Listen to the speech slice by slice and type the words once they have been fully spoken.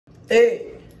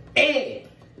Egg.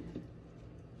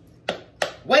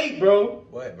 Wait, bro.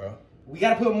 What, bro? We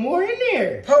gotta put more in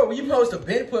there. Bro, you supposed to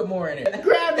put more in it.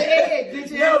 Grab the egg,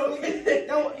 bitch. No,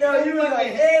 you was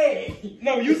like egg.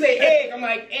 No, you say egg. I'm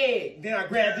like egg. Then I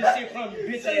grab this shit from you,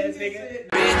 bitch ass nigga.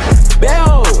 Bad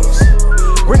hoes,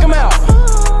 bring them out.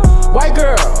 White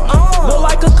girl, look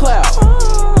like a cloud.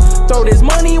 Throw this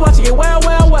money, watch it get wild,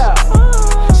 wild, wild.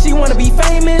 She wanna be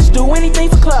famous, do anything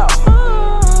for clout.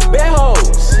 Bad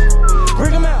hoes,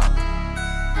 bring them out.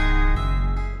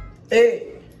 Egg.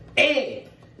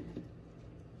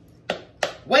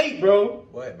 Wait, bro.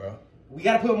 What, bro? We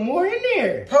gotta put more in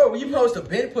there. Bro, you supposed to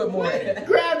put more in it.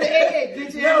 Grab the egg,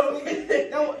 bitch. No,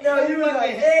 you was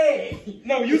like egg.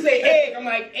 No, you say egg. I'm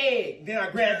like egg. Then I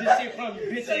grab this shit from you,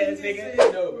 bitch ass nigga.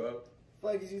 No, bro.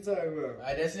 What is you talking about?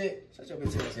 Alright, that's it. Shut your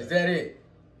bitch ass. Is that it?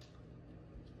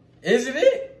 Is it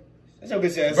it? Shut your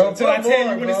bitch ass. Bro, Until I tell you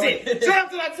when bro. it's it. Shut up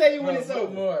till I tell you when it's Put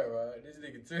over. more, bro. This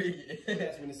nigga tweaking.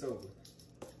 That's when it's over.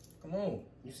 Come on.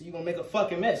 You see, you gonna make a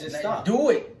fucking mess. Just stop. Do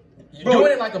it. You Bro,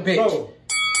 doing it like a bitch. Bro.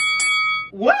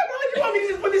 What, bro? You want me to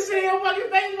just put this shit in your fucking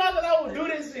face, bro? Cause I will do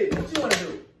this shit. What you wanna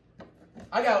do?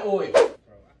 I got oil.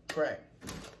 Crack.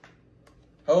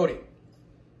 Hold it.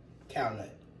 Cow nut.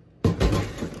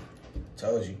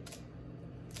 Told you.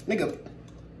 Nigga.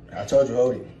 I told you,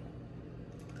 hold it.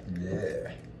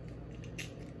 Yeah.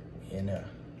 You know,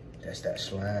 that's that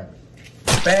slime.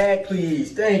 Bag,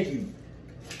 please. Thank you.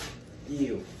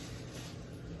 Ew.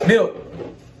 Milk.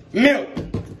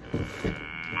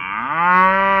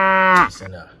 It's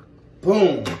enough.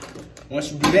 Boom.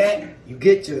 Once you do that, you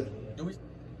get your Do we?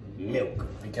 milk.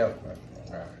 Be careful, bro.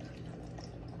 All right.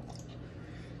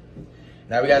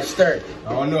 Now we gotta stir it.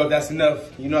 I don't know if that's enough.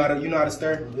 You know how to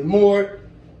stir? A little more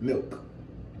milk.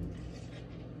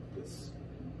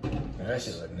 Man, that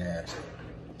shit look nasty.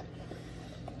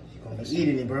 You're gonna be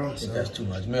eating it, bro. I think that's too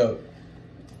much milk.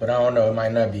 But I don't know, it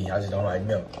might not be. I just don't like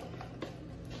milk.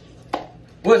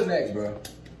 What's next, bro?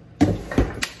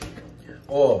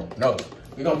 Oil. No.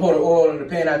 We're gonna pour the oil in the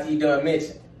pan after you done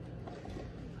mixing.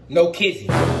 No kizzy.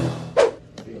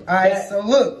 Alright, so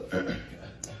look.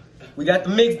 We got the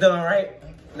mix done, right?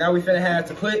 Now we finna have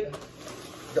to put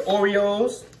the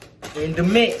Oreos in the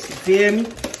mix, you feel me?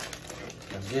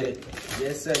 Let's get it.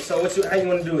 Yes, sir. So how you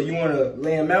wanna do it? You wanna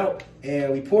lay them out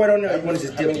and we pour it on there, or you wanna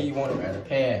just dip How many it? you want in the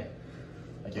pan?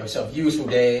 Like yourself useful,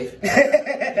 Dave.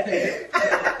 Yeah,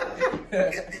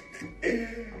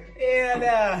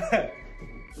 nah.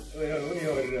 Wait, hold on, let me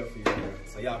hold it up for you, man,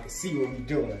 so y'all can see what we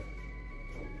doing.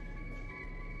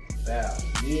 Wow.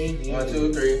 Yeah. 1,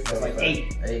 2, 3. That's like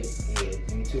 8. 8. Yeah,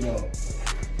 give me 2 more.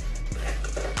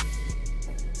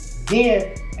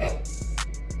 Then, I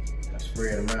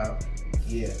spread them out.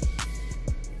 yeah.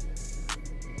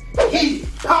 Heat,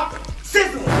 pop,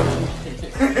 sizzle. You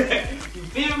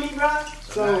feel me, bro?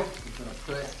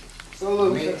 So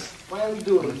look, mix. why don't we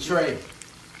do On it? the tray.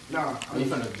 Nah, Are you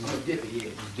finna just dip it, yeah.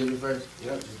 just dip it first?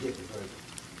 Yep, just dip it first.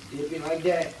 Dip it like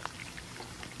that.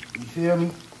 You feel me?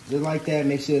 Just like that.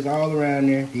 Make sure it's all around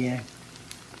there. Then,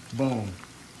 boom.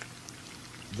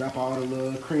 Drop all the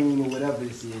little cream or whatever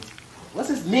this is. What's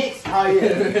this mix? Oh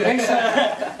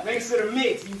yeah. Make sure the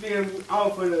mix. You feel me?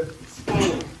 Off of the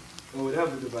spoon or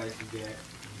whatever device you got.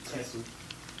 Utensil.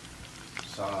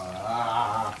 So,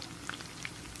 I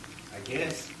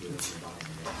guess. You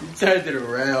turned it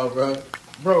around, bro.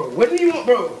 Bro, what do you want,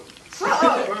 bro? Shut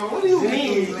up, bro. What do you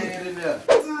mean? Laying it up.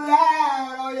 Too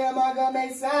loud, oh yeah, my gun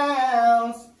make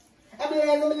sounds.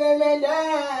 I'm laying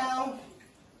down.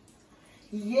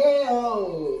 Yeah,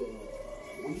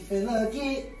 we finna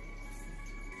get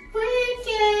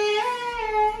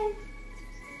freaking.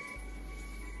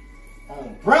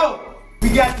 Bro, we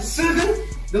got the sugar,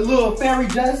 the little fairy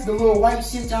dust, the little white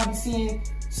shit y'all be seeing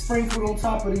sprinkled on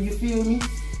top of the, you feel me?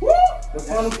 Woo! The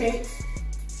funnel cakes.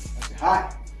 That's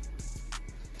hot.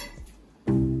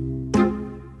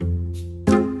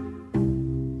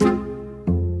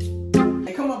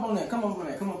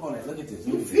 Look at this.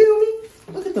 You feel me?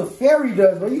 Look at the fairy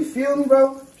dust, bro. You feel me,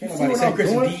 bro? Can't You nobody say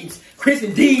Chris and doing? Debo. Chris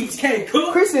and Debo can't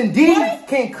cook. Chris and Debo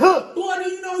can't cook. Boy, do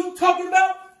you know what you talking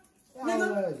about?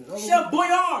 Nigga, Chef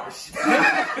Boyardee.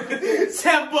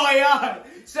 Chef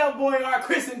Boyardee. Chef Boyardee,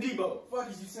 Chris and Debo. What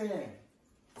is you saying?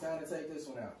 Time to take this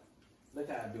one out. Look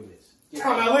how I do this. Look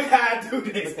how I do this. Look how I do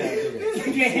this. This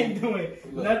nigga ain't doing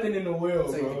nothing in the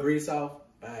world, Take the bro. grease off.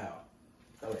 Bow.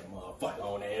 Throw that motherfucker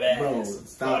on that ass. Bro, Throw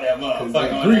stop. that motherfucker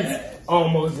That on grease that ass.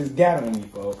 almost just got on me,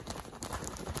 folks.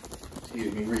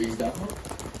 Excuse me, Reese.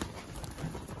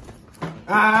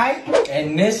 Alright.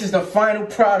 And this is the final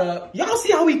product. Y'all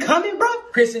see how we coming, bro?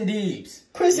 Chris and Debo.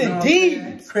 Chris and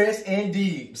Debo. Chris and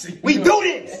Debo. We do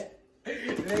this.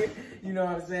 You You know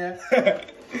what I'm saying?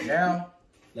 Now,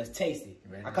 let's taste it.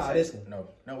 Ready I to call taste this it? one.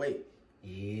 No, wait.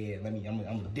 Yeah, I'm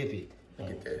gonna dip it. Look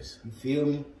at this. You feel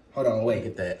me? Hold on, wait. Look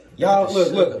at that. Y'all, Look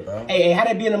at the look. sugar, bro. Hey, how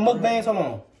that be in the mukbangs? Hold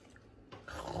on.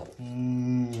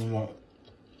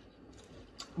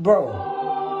 Bro.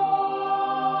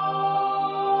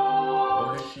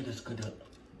 Oh, this shit is good.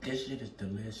 This shit is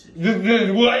delicious. This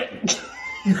is what?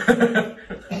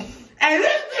 Hey,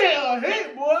 this shit a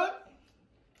hit, boy.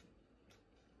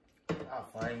 I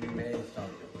finally made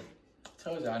something.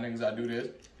 Told y'all niggas I do this.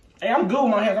 Hey, I'm good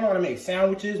with my hands. I know how to make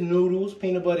sandwiches, noodles,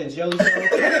 peanut butter, and jelly.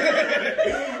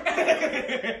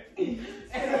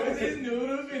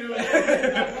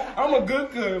 I'm a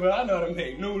good cook, but I know how to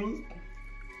make noodles.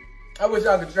 I wish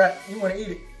y'all could try. You want to eat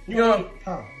it? You know?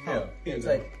 Huh? Yeah. Here you go.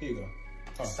 Take. Here you go.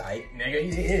 Huh. Sight, nigga.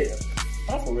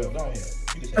 Yeah. I'm for real. Go ahead.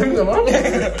 You just Come on.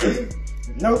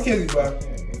 no kisses, bro.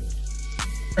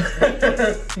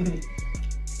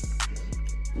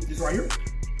 This right here?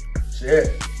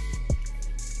 Shit.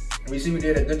 We see we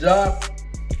did a good job.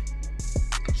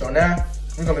 So now,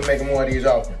 we're going to be making more of these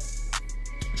often.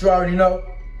 But you already know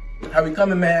how we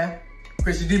coming, man.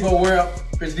 Chris and Debo World,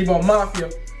 Chris and Debo Mafia.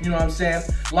 You know what I'm saying?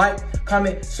 Like,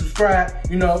 comment, subscribe,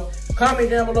 you know. Comment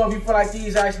down below if you feel like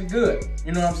these are actually good.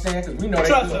 You know what I'm saying? Because we know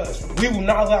Trust they us. We will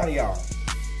not lie to y'all.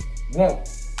 Won't.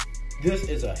 This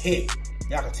is a hit.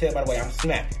 Y'all can tell by the way I'm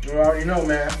snapping. You already know,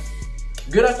 man.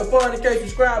 Get us to 400K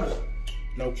subscribers.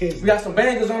 No kidding. We got some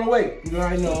bangers on the way. You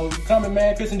already know. Coming,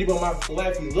 man. Chris and Debo Mafia for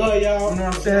life. We love y'all. You know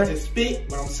what I'm saying? I just spit,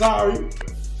 but I'm sorry.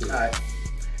 All right.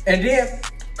 And then,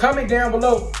 comment down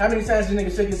below how many times this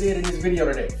nigga shook his head in this video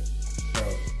today. Bro,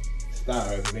 stop.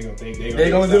 They gonna think They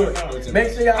gonna do it.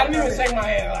 Make sure y'all I didn't even shake my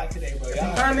head a lot today, bro.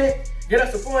 Y'all comment, get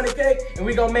us to 400K, and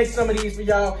we gonna make some of these for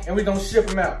y'all, and we gonna ship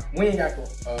them out. We ain't got,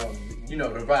 you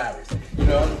know, the virus, you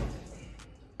know?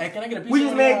 Hey, can I get a piece We of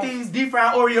just made these deep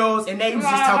fried Oreos and they was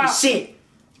just talking shit.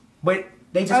 But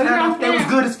they just found out they was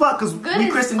good as fuck because we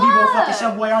Chris and Debo fucking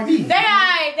Chef Boy RD. They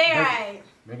alright.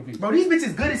 Bro, these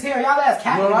bitches good as hell. Y'all ass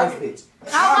cat like this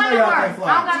bitch. I don't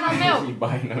got no milk.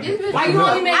 Why you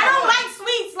only make? I don't like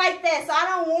sweets like that, so I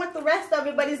don't want the rest of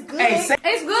it, but it's good. Hey,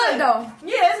 it's good though.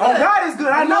 Yeah, it's good. Oh, God is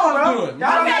good. I know, bro. Good.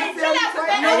 Y'all Okay, chill out with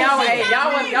that.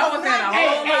 Y'all was saying a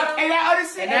whole lot. Hey, that other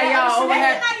shit. And now y'all over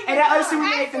here. Hey, that other shit we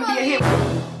made finna be a hit.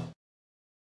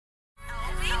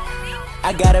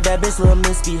 I got a bad bitch, little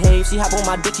misbehave. She hop on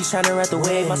my dick, she tryna rent the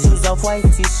wave. My shoes off white,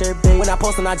 t-shirt big. When I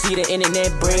post on IG, the internet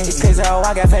break. It's crazy how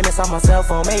I got famous off my cell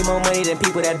phone. Made more money than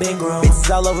people that been grown. Bitches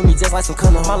all over me just like some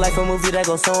color. My life a movie that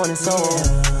goes so on and so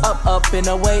on. Up and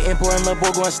away, important little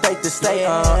boy going state to state.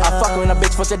 I fuck with a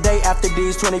bitch for today. After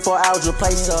these 24 hours,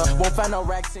 replace her. Won't find no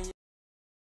racks in your